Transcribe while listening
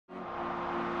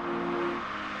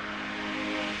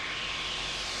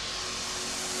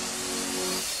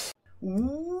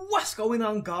What's going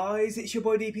on, guys? It's your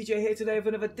boy DPJ here today with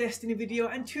another Destiny video,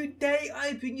 and today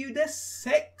I bring you the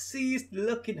sexiest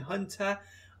looking hunter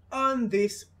on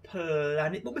this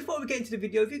planet. But before we get into the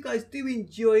video, if you guys do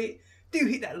enjoy it, do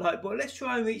hit that like button. Let's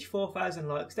try and reach 4,000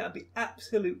 likes. That would be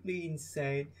absolutely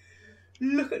insane.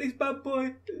 Look at this bad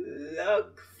boy.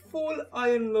 Look, full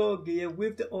Iron Law gear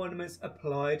with the ornaments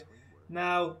applied.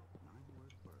 Now,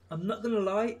 I'm not gonna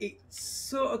lie, it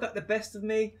sort of got the best of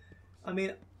me. I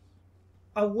mean,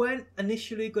 I weren't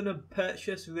initially going to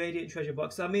purchase Radiant Treasure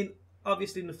Box. I mean,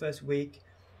 obviously in the first week,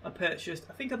 I purchased,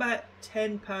 I think, about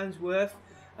 £10 worth.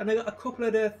 And I got a couple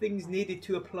of other things needed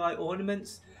to apply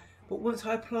ornaments. But once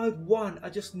I applied one, I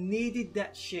just needed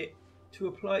that shit to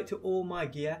apply it to all my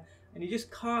gear. And you just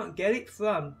can't get it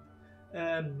from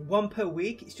one per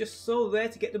week. It's just so rare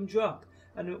to get them dropped.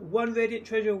 And one Radiant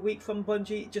Treasure a week from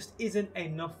Bungie just isn't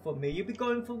enough for me. You'll be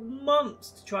going for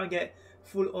months to try and get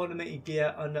full ornamented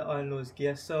gear on the Iron Lord's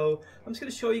gear. So I'm just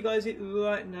going to show you guys it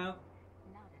right now.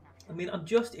 I mean, I'm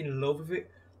just in love with it.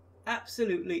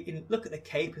 Absolutely in. Look at the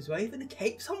cape as well. Even the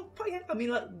cape's on fire. I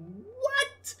mean, like,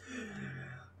 what?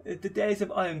 The days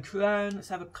of Iron Crown. Let's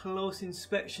have a close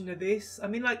inspection of this. I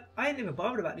mean, like, I ain't even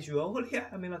bothered about this roll here.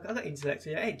 I mean, like, I got intellect, so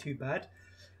yeah, it ain't too bad.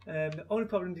 The only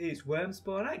problem is it's worm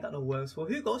spawn. I ain't got no worm spawn.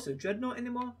 Who goes to the Dreadnought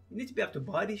anymore? You need to be able to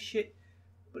buy this shit.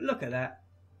 But look at that.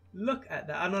 Look at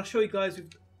that. And I'll show you guys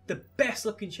with the best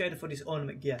looking shader for this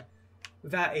ornament gear.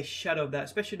 Without a shadow of that.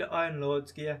 Especially the Iron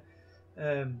Lord's gear.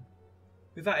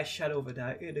 Without a shadow of a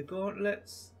doubt. Here, the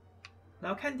gauntlets.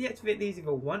 Now I can deactivate these if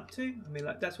I want to. I mean,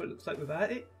 like, that's what it looks like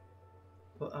without it.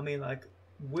 But I mean, like,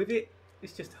 with it,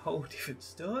 it's just a whole different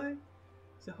story.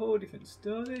 It's a whole different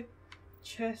story.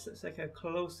 Chest, let's take a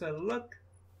closer look.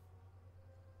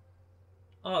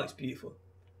 Oh, it's beautiful.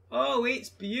 Oh, it's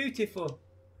beautiful.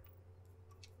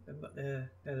 I've got the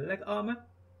leg armor.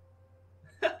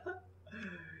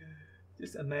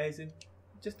 Just amazing.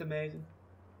 Just amazing.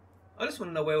 I just want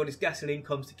to know where all this gasoline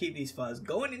comes to keep these fires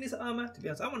going in this armor. To be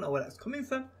honest, I want to know where that's coming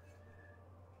from.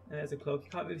 And there's a cloak. You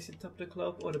can't really see the top of the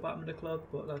cloak or the bottom of the cloak,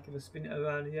 but like if I spin it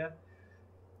around here,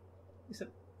 it's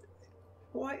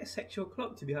quite a sexual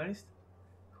cloak, to be honest.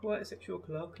 Quite a sexual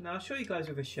cloak. Now I'll show you guys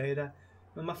with a shader.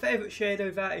 Now, my favourite shader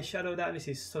without a shadow down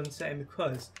is sunsetting,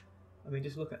 because I mean,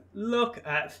 just look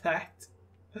at that.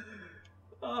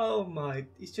 Oh my,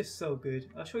 it's just so good.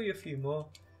 I'll show you a few more.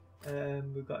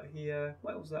 We've got here,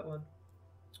 what was that one?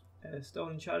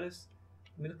 Stolen Chalice.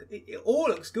 I mean, look, it all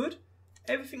looks good.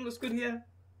 Everything looks good here.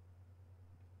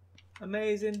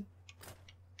 Amazing.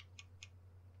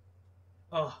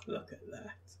 Oh, look at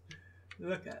that.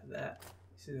 Look at that.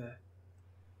 This is a...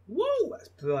 Whoa, that's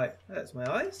bright. That's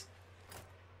my eyes.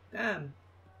 Damn.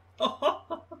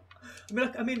 Oh,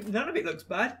 I mean, none of it looks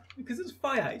bad because it's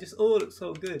fire. It just all looks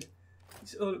so good. It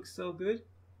just all looks so good.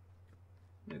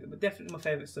 But definitely my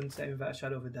favourite sunset without a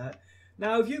shadow of a doubt.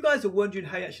 Now, if you guys are wondering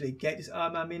how you actually get this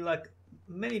armor, I mean, like,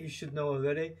 many of you should know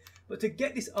already. But to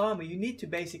get this armor, you need to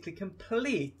basically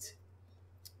complete,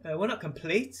 well, not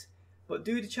complete, but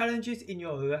do the challenges in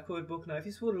your record book. Now, if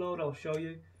this will load, I'll show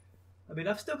you. I mean,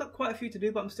 I've still got quite a few to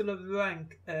do, but I'm still at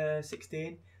rank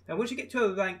 16. Now, once you get to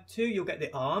a rank 2, you'll get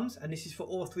the arms, and this is for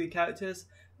all 3 characters.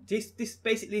 This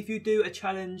basically, if you do a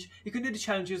challenge, you can do the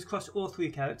challenges across all 3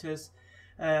 characters,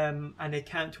 and they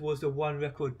count towards the 1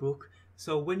 record book.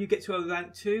 So when you get to a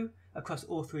rank 2 across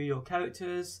all 3 of your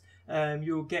characters,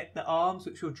 you'll get the arms,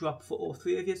 which will drop for all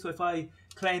 3 of you. So if I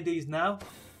claim these now,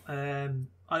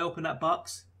 I open that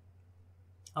box,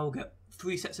 I will get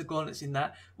 3 sets of gauntlets in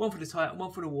that, 1 for the Titan,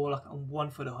 1 for the Warlock, and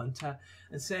 1 for the Hunter.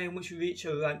 And saying once you reach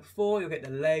a rank 4, you'll get the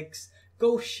legs,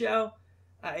 Ghost Shell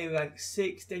at a rank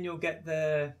 6, then you'll get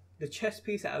the chest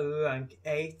piece at a rank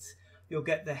 8, you'll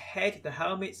get the head, the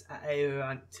helmets at a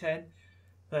rank 10,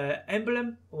 the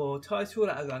emblem or title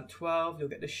at a rank 12, you'll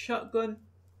get the shotgun,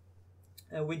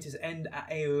 Winter's End at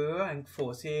a rank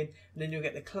 14, and then you'll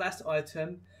get the class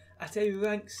item at a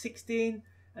rank 16.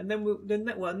 And then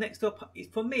next up,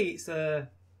 for me, it's the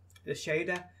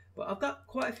shader. But I've got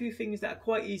quite a few things that are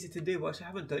quite easy to do, which I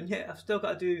haven't done yet. I've still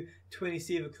got to do 20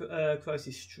 Seaver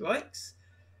Crisis Strikes.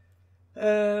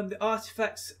 The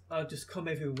artifacts just come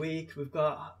every week. We've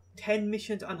got 10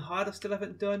 missions on hard I still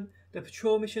haven't done. The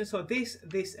patrol mission. So this,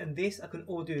 and this I can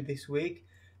all do this week.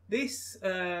 This,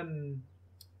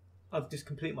 I've just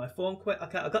completed my phone quest.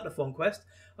 Okay, I got the phone quest.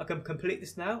 I can complete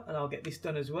this now, and I'll get this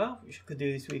done as well, which I could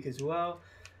do this week as well.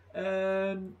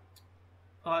 Iron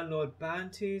Lord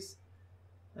bounties.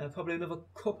 Probably another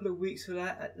couple of weeks for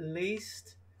that at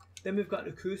least. Then we've got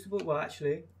the Crucible. Well,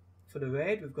 actually, for the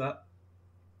raid, we've got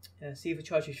Seaver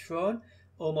Charge's Throne.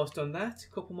 almost done that.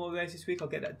 A couple more races this week, I'll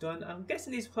get that done. I'm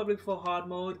guessing these are probably for hard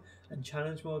mode and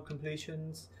challenge mode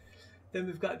completions. Then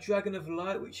we've got Dragon of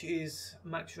Light, which is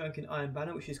max ranking Iron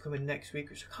Banner, which is coming next week,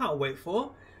 which I can't wait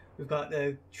for. We've got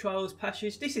the Trials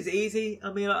Passage. This is easy.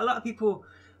 I mean, a lot of people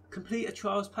complete a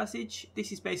Trials Passage.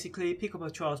 This is basically pick up a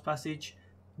Trials Passage,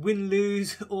 win,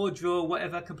 lose, or draw,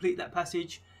 whatever, complete that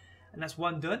passage, and that's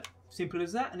one done. Simple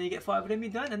as that, and then you get 5 of them,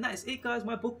 you're done, and that is it, guys.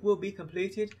 My book will be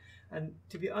completed, and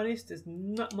to be honest, there's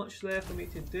not much there for me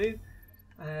to do.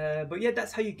 But yeah,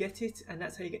 that's how you get it, and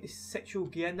that's how you get this sexual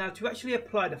gear. Now, to actually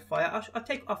apply the fire, I'll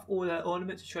take off all the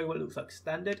ornaments to show you what it looks like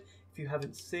standard, if you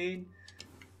haven't seen.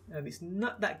 It's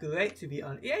not that great, to be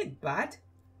honest. It ain't bad.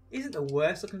 It isn't the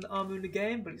worst looking armor in the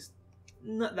game, but it's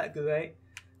not that great.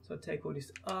 So I'll take all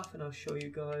this off, and I'll show you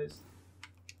guys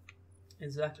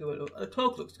exactly what it looks like. The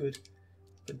cloak looks good,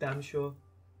 for damn sure.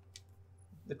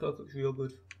 The cloak looks real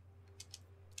good.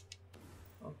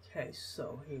 Okay,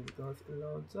 so here we go, if it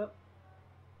loads up.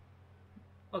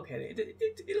 Okay,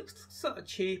 it looks sort of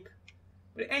cheap,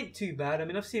 but it ain't too bad. I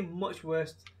mean, I've seen much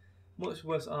worse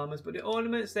armors, but the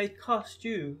ornaments, they cost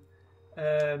you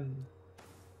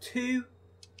 2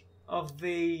 of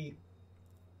these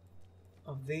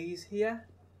here.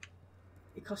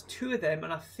 It costs 2 of them,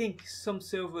 and I think some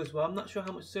silver as well. I'm not sure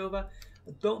how much silver.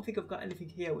 I don't think I've got anything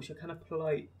here which I can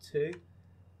apply it to.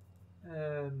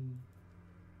 I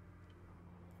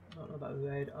don't know about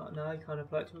red. No, I can't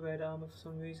apply it to red armor for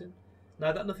some reason. Now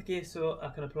I've got nothing here, so I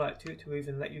can apply it to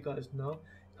even let you guys know.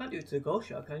 You can't do it to the gold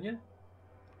shard, can you?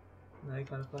 No, you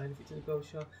can't apply anything to the gold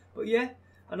shard. But yeah,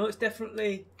 I know it's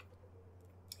definitely,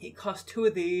 it costs 2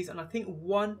 of these, and I think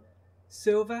 1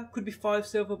 silver. Could be 5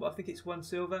 silver, but I think it's 1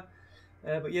 silver.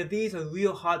 But yeah, these are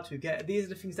real hard to get. These are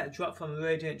the things that drop from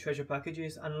Radiant Treasure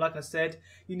packages, and like I said,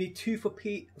 you need 2 for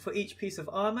each piece of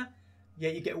armor. Yeah,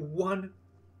 you get 1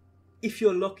 if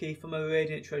you're lucky from a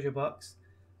Radiant Treasure box.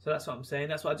 So that's what I'm saying.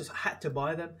 That's why I just had to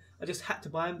buy them. I just had to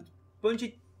buy them.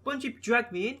 Bungie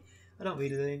dragged me in. I don't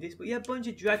really learn this, but yeah,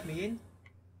 Bungie dragged me in.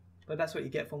 But that's what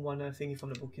you get from one thingy from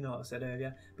the book, you know what I said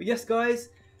earlier. But yes, guys,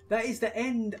 that is the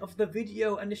end of the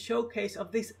video and the showcase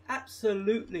of this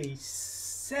absolutely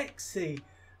sexy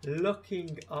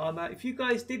looking armor. If you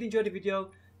guys did enjoy the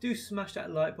video, do smash that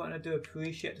like button. I do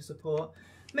appreciate the support.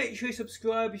 Make sure you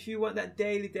subscribe if you want that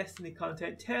daily Destiny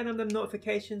content. Turn on the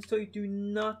notifications so you do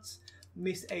not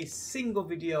miss a single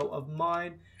video of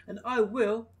mine, and I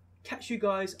will catch you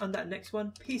guys on that next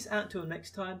one. Peace out till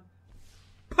next time.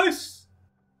 Peace.